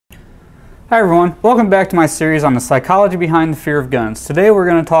Hi everyone, welcome back to my series on the psychology behind the fear of guns. Today we're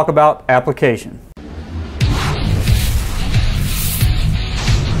going to talk about application.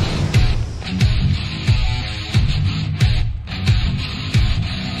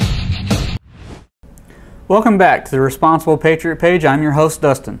 Welcome back to the Responsible Patriot page. I'm your host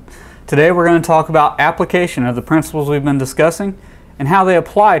Dustin. Today we're going to talk about application of the principles we've been discussing and how they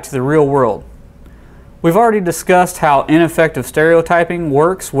apply to the real world. We've already discussed how ineffective stereotyping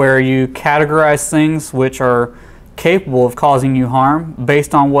works, where you categorize things which are capable of causing you harm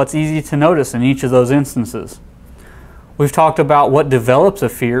based on what's easy to notice in each of those instances. We've talked about what develops a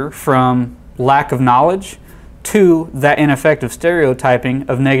fear from lack of knowledge to that ineffective stereotyping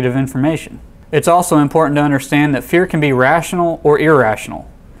of negative information. It's also important to understand that fear can be rational or irrational.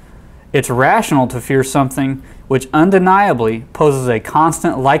 It's rational to fear something which undeniably poses a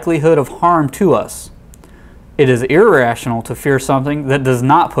constant likelihood of harm to us. It is irrational to fear something that does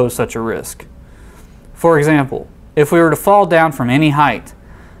not pose such a risk. For example, if we were to fall down from any height,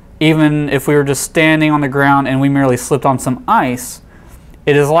 even if we were just standing on the ground and we merely slipped on some ice,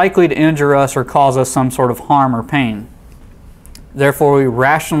 it is likely to injure us or cause us some sort of harm or pain. Therefore, we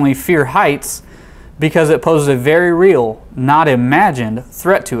rationally fear heights because it poses a very real, not imagined,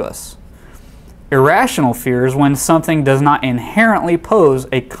 threat to us. Irrational fear is when something does not inherently pose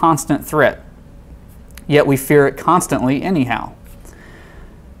a constant threat, yet we fear it constantly anyhow.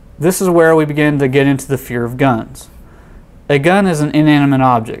 This is where we begin to get into the fear of guns. A gun is an inanimate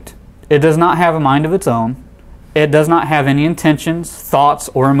object. It does not have a mind of its own. It does not have any intentions, thoughts,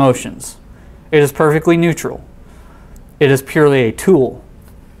 or emotions. It is perfectly neutral. It is purely a tool.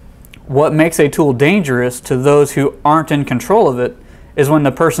 What makes a tool dangerous to those who aren't in control of it is when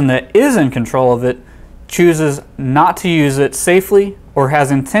the person that is in control of it chooses not to use it safely or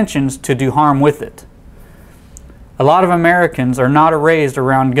has intentions to do harm with it. A lot of Americans are not raised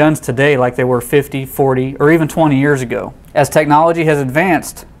around guns today like they were 50, 40, or even 20 years ago. As technology has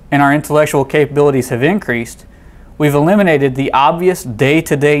advanced and our intellectual capabilities have increased, we've eliminated the obvious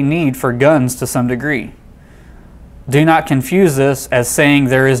day-to-day need for guns to some degree. Do not confuse this as saying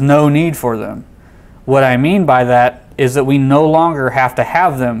there is no need for them. What I mean by that is that we no longer have to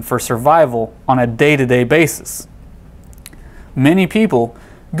have them for survival on a day-to-day basis. Many people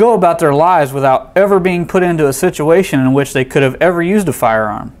go about their lives without ever being put into a situation in which they could have ever used a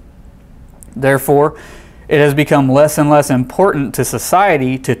firearm. Therefore, it has become less and less important to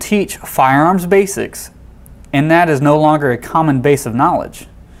society to teach firearms basics, and that is no longer a common base of knowledge.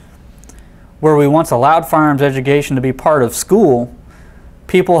 Where we once allowed firearms education to be part of school,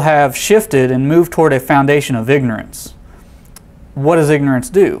 people have shifted and moved toward a foundation of ignorance. What does ignorance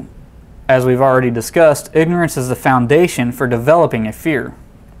do? As we've already discussed, ignorance is the foundation for developing a fear.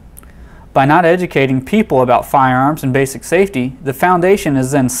 By not educating people about firearms and basic safety, the foundation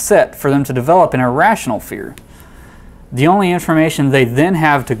is then set for them to develop an irrational fear. The only information they then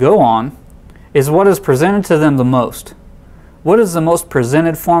have to go on is what is presented to them the most. What is the most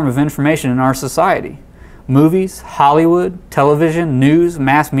presented form of information in our society? Movies, Hollywood, television, news,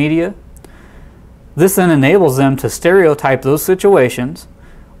 mass media. This then enables them to stereotype those situations,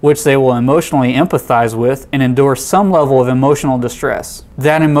 which they will emotionally empathize with and endure some level of emotional distress.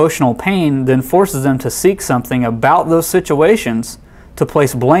 That emotional pain then forces them to seek something about those situations to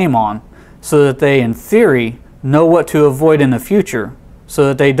place blame on, so that they, in theory, know what to avoid in the future, so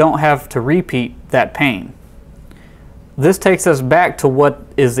that they don't have to repeat that pain. This takes us back to what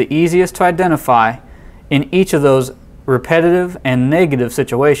is the easiest to identify in each of those repetitive and negative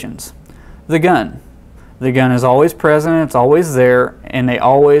situations: the gun. The gun is always present, it's always there, and they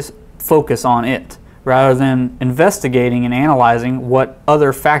always focus on it, rather than investigating and analyzing what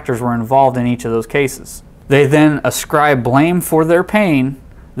other factors were involved in each of those cases. They then ascribe blame for their pain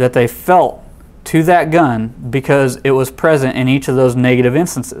that they felt to that gun because it was present in each of those negative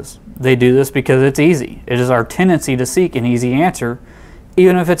instances. They do this because it's easy. It is our tendency to seek an easy answer,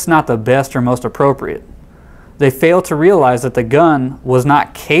 even if it's not the best or most appropriate. They fail to realize that the gun was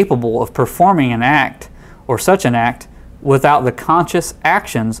not capable of performing an act or such an act without the conscious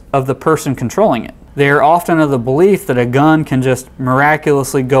actions of the person controlling it. They are often of the belief that a gun can just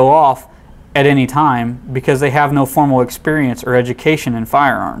miraculously go off at any time because they have no formal experience or education in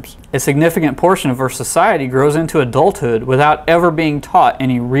firearms. A significant portion of our society grows into adulthood without ever being taught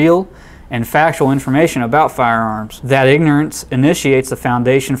any real and factual information about firearms. That ignorance initiates the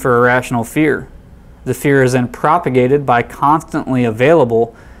foundation for irrational fear. The fear is then propagated by constantly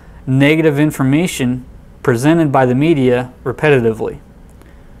available negative information presented by the media repetitively.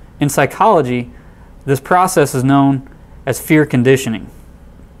 In psychology, this process is known as fear conditioning.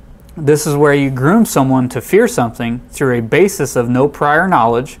 This is where you groom someone to fear something through a basis of no prior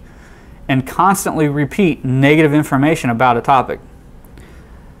knowledge and constantly repeat negative information about a topic.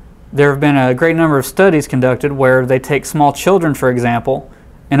 There have been a great number of studies conducted where they take small children, for example,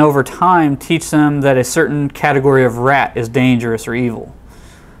 and over time teach them that a certain category of rat is dangerous or evil.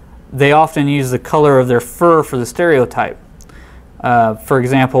 They often use the color of their fur for the stereotype. For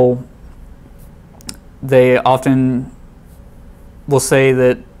example, they often will say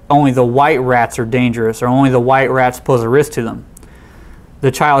that only the white rats are dangerous, or only the white rats pose a risk to them.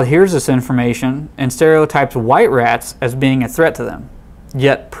 The child hears this information and stereotypes white rats as being a threat to them.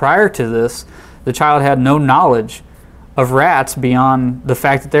 Yet prior to this, the child had no knowledge of rats beyond the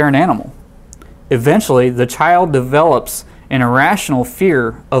fact that they're an animal. Eventually, the child develops an irrational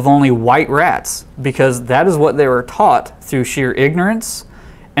fear of only white rats because that is what they were taught through sheer ignorance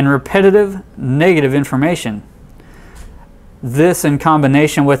and repetitive negative information. This, in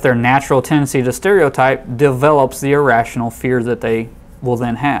combination with their natural tendency to stereotype, develops the irrational fear that they will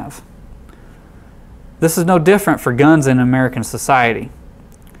then have. This is no different for guns in American society.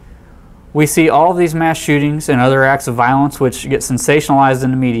 We see all of these mass shootings and other acts of violence which get sensationalized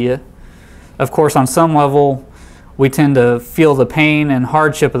in the media. Of course, on some level, we tend to feel the pain and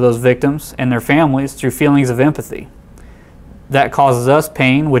hardship of those victims and their families through feelings of empathy. That causes us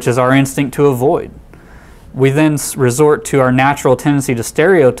pain, which is our instinct to avoid. We then resort to our natural tendency to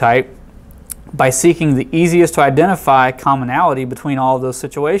stereotype by seeking the easiest to identify commonality between all of those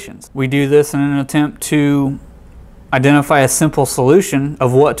situations. We do this in an attempt to identify a simple solution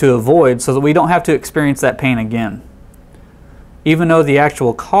of what to avoid so that we don't have to experience that pain again, even though the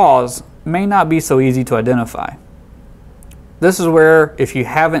actual cause may not be so easy to identify. This is where, if you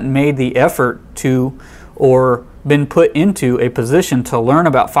haven't made the effort to or been put into a position to learn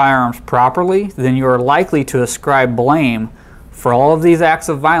about firearms properly, then you are likely to ascribe blame for all of these acts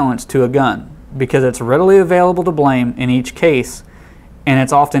of violence to a gun, because it's readily available to blame in each case, and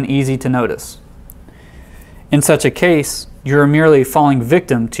it's often easy to notice. In such a case, you're merely falling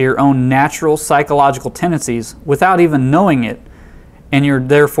victim to your own natural psychological tendencies without even knowing it, and you're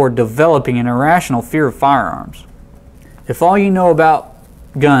therefore developing an irrational fear of firearms. If all you know about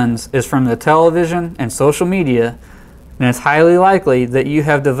guns is from the television and social media, then it's highly likely that you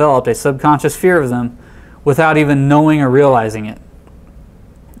have developed a subconscious fear of them without even knowing or realizing it.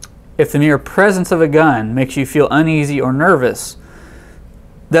 If the mere presence of a gun makes you feel uneasy or nervous,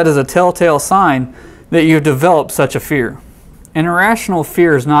 that is a telltale sign that you've developed such a fear. An irrational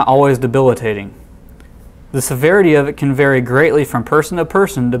fear is not always debilitating. The severity of it can vary greatly from person to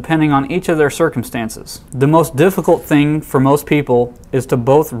person depending on each of their circumstances. The most difficult thing for most people is to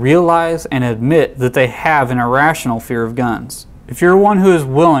both realize and admit that they have an irrational fear of guns. If you're one who is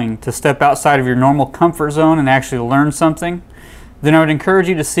willing to step outside of your normal comfort zone and actually learn something, then I would encourage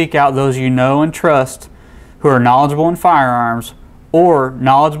you to seek out those you know and trust who are knowledgeable in firearms or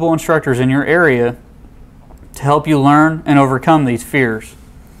knowledgeable instructors in your area to help you learn and overcome these fears.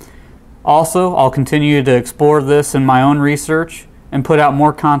 Also, I'll continue to explore this in my own research and put out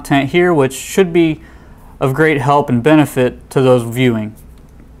more content here which should be of great help and benefit to those viewing.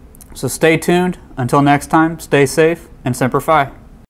 So stay tuned. Until next time, stay safe and Semper Fi.